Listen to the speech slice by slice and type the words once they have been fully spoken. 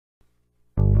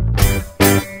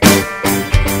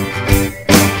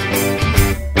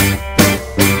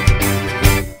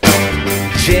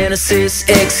Genesis,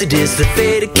 Exodus,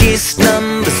 Leviticus,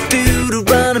 Numbers,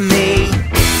 Deuteronomy,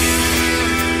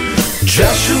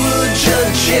 Joshua,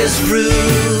 Judges,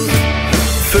 Ruth,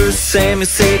 First Samuel,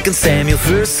 Second Samuel,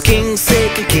 First Kings,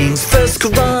 Second Kings, First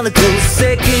Chronicles,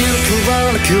 Second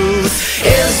Chronicles,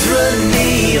 Ezra,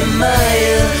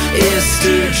 Nehemiah,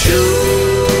 Esther,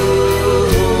 Job,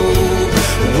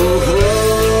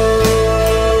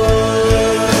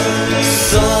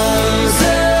 Psalms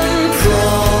and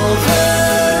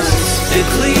Proverbs,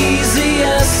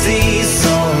 Ecclesiastes,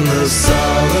 Song of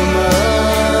Solomon,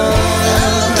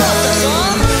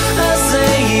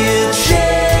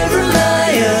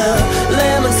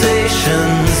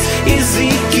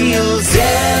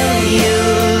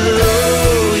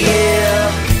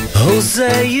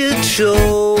 Hosea,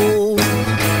 Joel,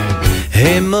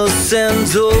 Amos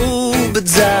and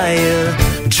Obadiah,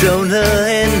 Jonah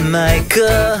and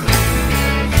Micah,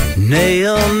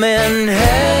 Nahum and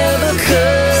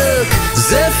Habakkuk,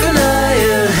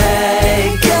 Zephaniah,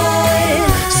 Haggai,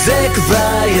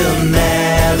 Zechariah,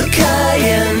 Malachi,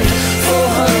 and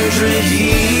 400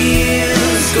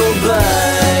 years go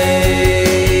by.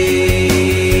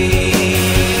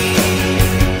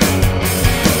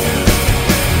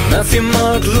 Matthew,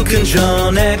 Mark, Luke and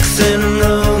John, Acts and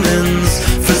Romans,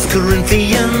 1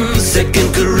 Corinthians, 2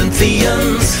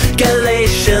 Corinthians,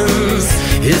 Galatians,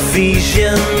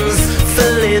 Ephesians,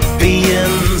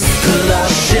 Philippians,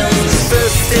 Colossians, 1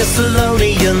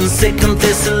 Thessalonians, 2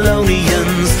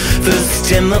 Thessalonians, 1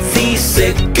 Timothy,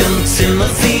 2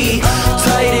 Timothy,